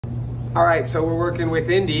All right, so we're working with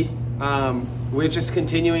Indy. We're just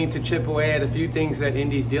continuing to chip away at a few things that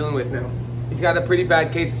Indy's dealing with now. He's got a pretty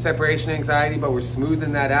bad case of separation anxiety, but we're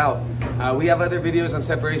smoothing that out. We have other videos on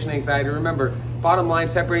separation anxiety. Remember, bottom line,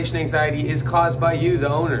 separation anxiety is caused by you, the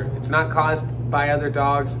owner. It's not caused by other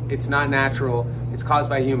dogs. It's not natural. It's caused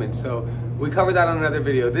by humans. So we covered that on another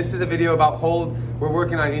video. This is a video about hold. We're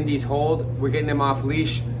working on Indy's hold. We're getting him off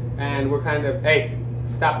leash, and we're kind of, hey,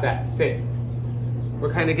 stop that, sit.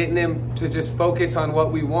 We're kind of getting him to just focus on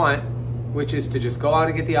what we want, which is to just go out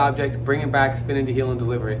and get the object, bring him back, spin into heel and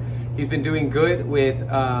deliver it. He's been doing good with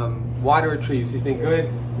water retrieves. He's been good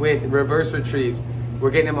with reverse retrieves. We're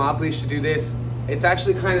getting him off leash to do this. It's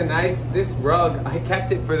actually kind of nice. This rug, I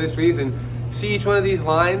kept it for this reason. See each one of these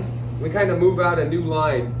lines? We kind of move out a new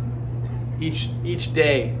line each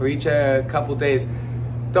day or each couple days.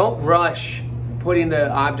 Don't rush putting the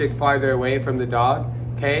object farther away from the dog.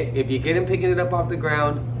 Okay, if you get him picking it up off the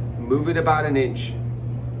ground, move it about an inch.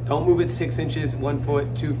 Don't move it 6 inches, 1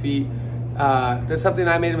 foot, 2 feet. That's something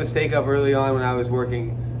I made a mistake of early on when I was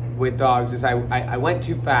working with dogs, is I went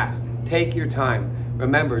too fast. Take your time.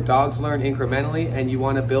 Remember, dogs learn incrementally, and you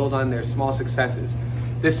want to build on their small successes.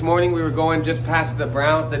 This morning we were going just past the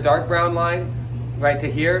dark brown line, right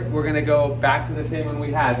to here. We're gonna go back to the same one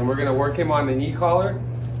we had, and we're gonna work him on the e-collar.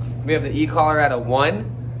 We have the e-collar at a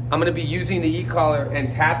 1. I'm going to be using the e-collar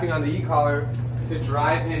and tapping on the e-collar to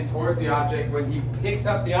drive him towards the object. When he picks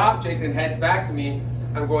up the object and heads back to me,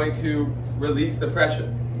 I'm going to release the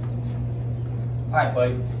pressure. All right,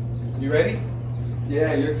 buddy. You ready?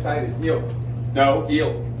 Yeah, you're excited. Heel. No,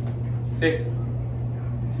 heel. Sit.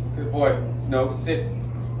 Good boy. No, sit.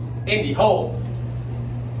 Indy, hold.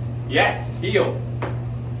 Yes, heel.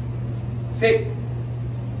 Sit.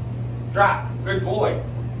 Drop. Good boy.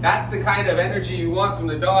 That's the kind of energy you want from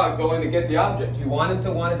the dog going to get the object. You want him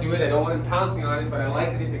to want to do it. I don't want him pouncing on it, but I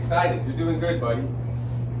like that he's excited. You're doing good, buddy.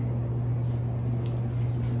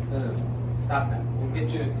 Stop that. We'll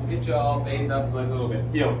get you all bathed up in a little bit.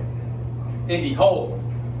 Heel. Indy, hold.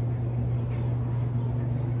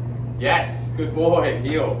 Yes, good boy.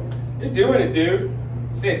 Heel. You're doing it, dude.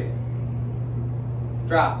 Sit.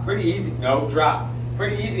 Drop. Pretty easy. No, drop.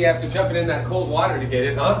 Pretty easy after jumping in that cold water to get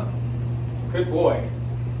it, huh? Good boy.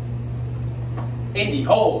 Indy,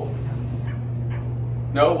 hold.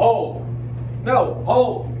 No, hold. No,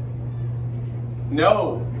 hold.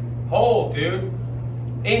 No, hold, dude.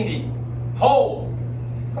 Indy, hold.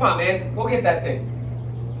 Come on, man. Go get that thing.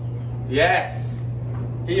 Yes.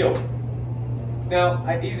 Heel. Now,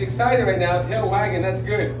 he's excited right now. Tail wagging. That's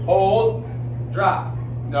good. Hold. Drop.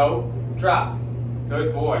 No, drop.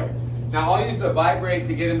 Good boy. Now, I'll use the vibrate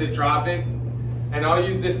to get him to drop it. And I'll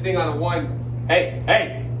use this thing on a 1. Hey,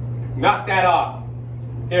 hey. Knock that off.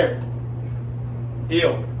 Here.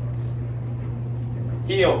 Heel.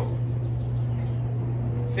 Heel.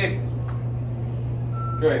 Sit.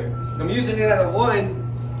 Good. I'm using it at a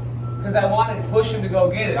 1 because I want to push him to go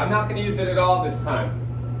get it. I'm not going to use it at all this time.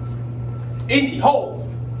 Indy, hold.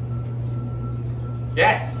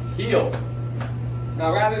 Yes. Heel.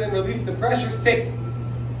 Now rather than release the pressure, sit.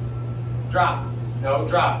 Drop. No,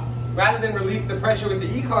 drop. Rather than release the pressure with the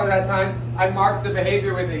e-collar that time, I marked the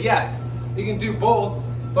behavior with a yes. You can do both,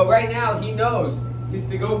 but right now he knows he's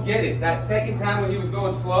to go get it. That second time when he was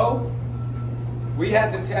going slow, we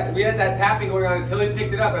had that tapping going on until he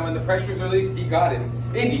picked it up, and when the pressure was released, he got it.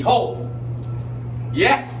 Indy, hold.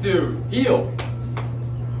 Yes, dude. Heel.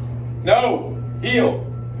 No. Heel.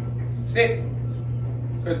 Sit.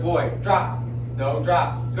 Good boy. Drop. No,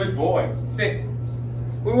 drop. Good boy. Sit.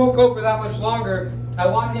 We won't go for that much longer. I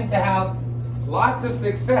want him to have lots of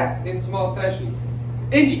success in small sessions.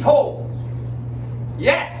 Indy, hold.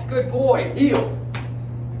 Yes, good boy. Heel.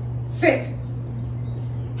 Sit.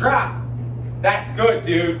 Drop. That's good,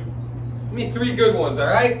 dude. Give me 3 good ones, all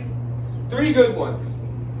right? 3 good ones.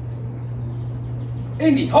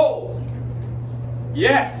 Indy, hold.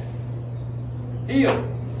 Yes. Heel.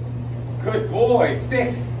 Good boy.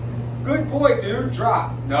 Sit. Good boy, dude.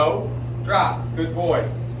 Drop. No. Drop. Good boy.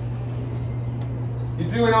 You're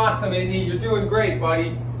doing awesome, Indy. You're doing great,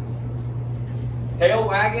 buddy. Tail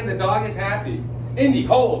wagging. The dog is happy. Indy,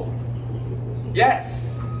 hold.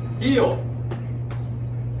 Yes. Heel.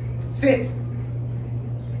 Sit.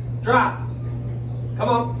 Drop. Come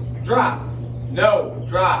on. Drop. No.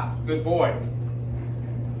 Drop. Good boy.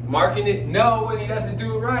 Marking it no when he doesn't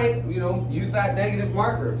do it right. You know, use that negative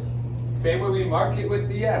marker. Same way we mark it with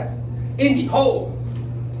the yes. Indy, hold.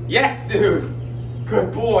 Yes, dude.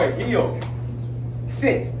 Good boy. Heel.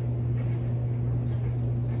 Sit.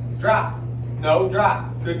 Drop. No,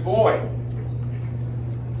 drop. Good boy.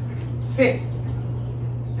 Sit.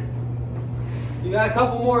 You got a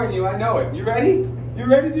couple more in you, I know it. You ready? You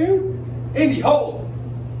ready, dude? Indy, hold.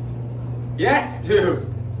 Yes, dude.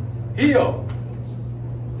 Heel.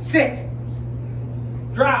 Sit.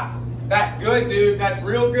 Drop. That's good, dude. That's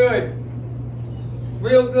real good.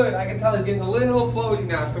 Real good. I can tell he's getting a little floaty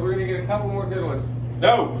now, so we're gonna get a couple more good ones.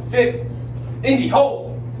 No, sit. Indy,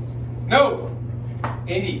 hold. No.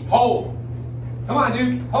 Indy, hold. Come on,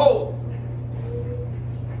 dude, hold.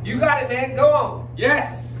 You got it, man, go on.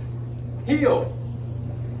 Yes. Heel.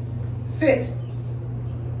 Sit.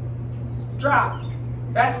 Drop.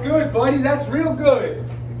 That's good, buddy, that's real good.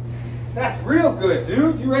 That's real good,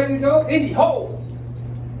 dude. You ready to go? Indy, hold.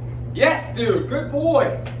 Yes, dude, good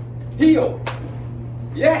boy. Heel.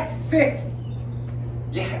 Yes, sit.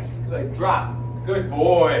 Yes, good, drop. Good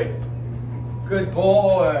boy. Good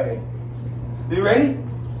boy. You ready?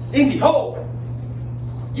 Indy, hold.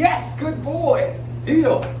 Yes, good boy.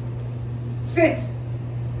 Heel. Sit.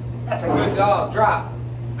 That's a good dog. Drop.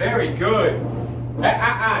 Very good.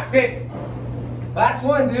 Sit. Last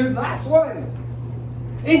one, dude. Last one.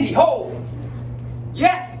 Indy, hold.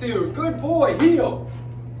 Yes, dude. Good boy. Heel.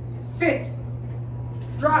 Sit.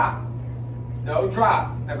 Drop. No,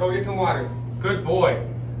 drop. Now go get some water. Good boy.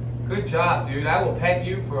 Good job, dude. I will pet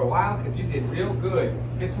you for a while because you did real good.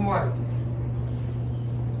 Get some water.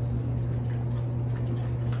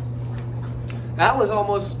 That was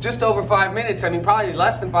almost just over 5 minutes. I mean, probably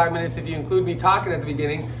less than 5 minutes if you include me talking at the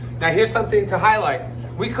beginning. Now, here's something to highlight.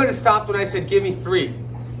 We could have stopped when I said, give me 3.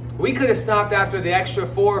 We could have stopped after the extra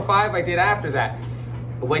 4 or 5 I did after that.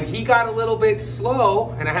 When he got a little bit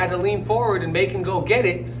slow and I had to lean forward and make him go get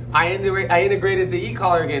it, I integrated the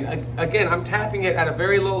e-collar again. Again, I'm tapping it at a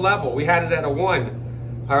very low level. We had it at a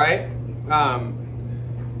 1, all right?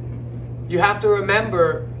 You have to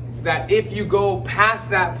remember that if you go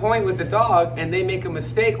past that point with the dog and they make a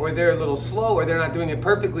mistake or they're a little slow or they're not doing it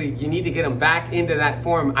perfectly, you need to get them back into that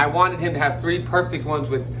form. I wanted him to have 3 perfect ones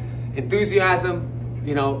with enthusiasm,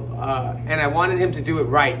 you know, and I wanted him to do it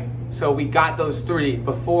right. So we got those 3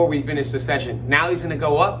 before we finished the session. Now he's gonna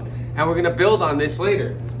go up and we're gonna build on this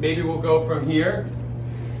later. Maybe we'll go from here,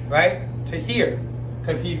 right, to here,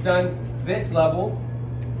 because he's done this level,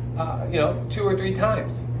 you know, 2 or 3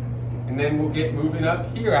 times. And then we'll get moving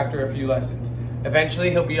up here after a few lessons. Eventually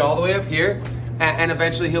he'll be all the way up here, and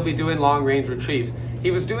eventually he'll be doing long range retrieves.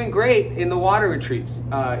 He was doing great in the water retrieves.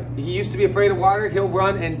 He used to be afraid of water. He'll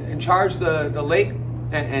run and charge the lake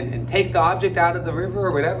and take the object out of the river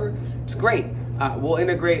or whatever. It's great. We'll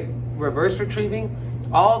integrate reverse retrieving.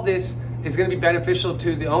 All of this is going to be beneficial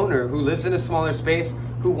to the owner who lives in a smaller space,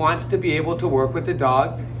 who wants to be able to work with the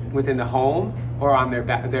dog within the home or on their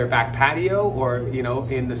back patio, or, you know,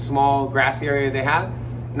 in the small grassy area they have.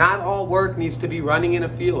 Not all work needs to be running in a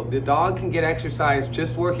field. The dog can get exercise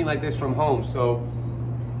just working like this from home. So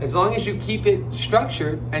as long as you keep it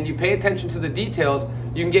structured and you pay attention to the details,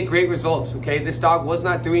 you can get great results, okay? This dog was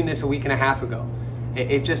not doing this a week and a half ago.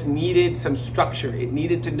 It just needed some structure. It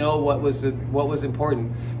needed to know what was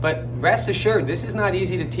important. But rest assured, this is not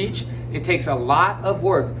easy to teach. It takes a lot of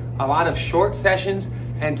work, a lot of short sessions.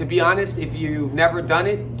 And to be honest, if you've never done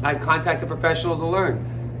it, I'd contact a professional to learn.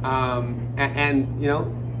 And you know,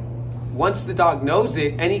 once the dog knows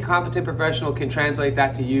it, any competent professional can translate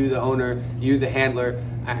that to you, the owner, you, the handler,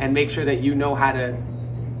 and make sure that you know how to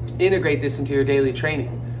integrate this into your daily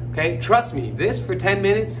training. Okay, trust me, this for 10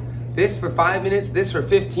 minutes, this for 5 minutes, this for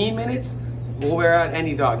 15 minutes, will wear out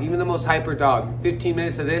any dog, even the most hyper dog. 15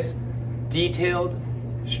 minutes of this, detailed,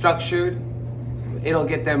 structured, it'll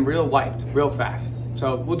get them real wiped, real fast.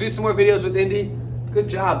 So we'll do some more videos with Indy. Good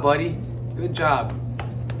job, buddy. Good job.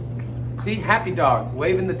 See, happy dog,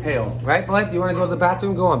 waving the tail. Right, bud? You want to go to the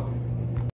bathroom? Go on.